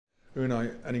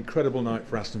Unai, an incredible night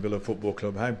for Aston Villa Football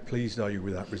Club. How pleased are you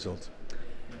with that result?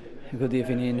 Good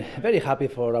evening. Very happy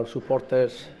for our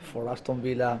supporters, for Aston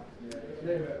Villa,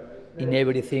 in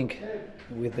everything,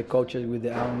 with the coaches, with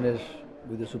the owners,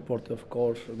 with the support, of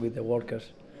course, with the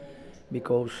workers,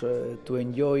 because to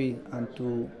enjoy and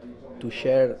to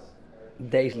share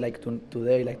days like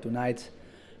today, like tonight,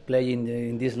 playing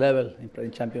in this level,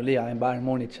 in Champions League, in Bayern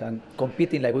Munich, and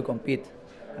competing like we compete,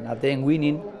 and at the end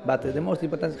winning. But the most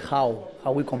important is how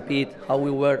we compete, how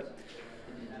we were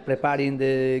preparing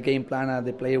the game plan, and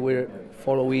the players were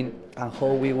following, and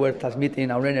how we were transmitting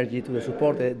our energy to the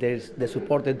supporters. The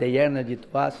supporters, their energy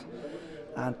to us,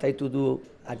 and try to do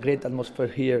a great atmosphere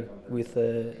here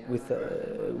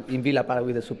in Villa Park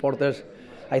with the supporters.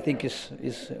 I think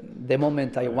is the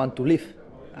moment I want to live,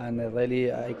 and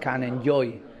really I can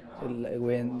enjoy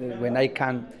when I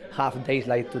can have days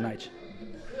like tonight.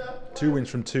 2 wins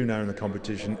from 2 now in the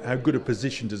competition. How good a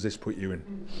position does this put you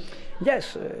in?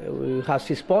 Yes, we have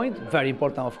 6 points, very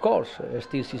important, of course.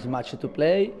 Still 6 matches to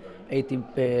play,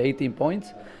 18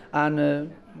 points, and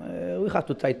we have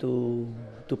to try to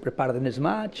prepare the next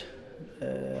match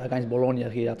against Bologna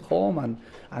here at home,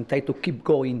 and try to keep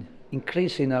going,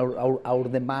 increasing our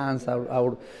demands,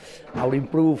 our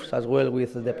improves as well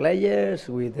with the players,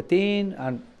 with the team,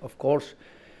 and of course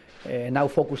now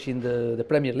focusing the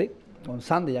Premier League. On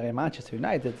Sunday against Manchester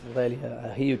United, really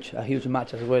a huge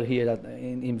match as well here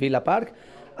in Villa Park,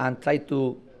 and try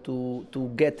to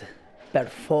get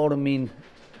performing,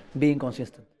 being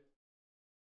consistent.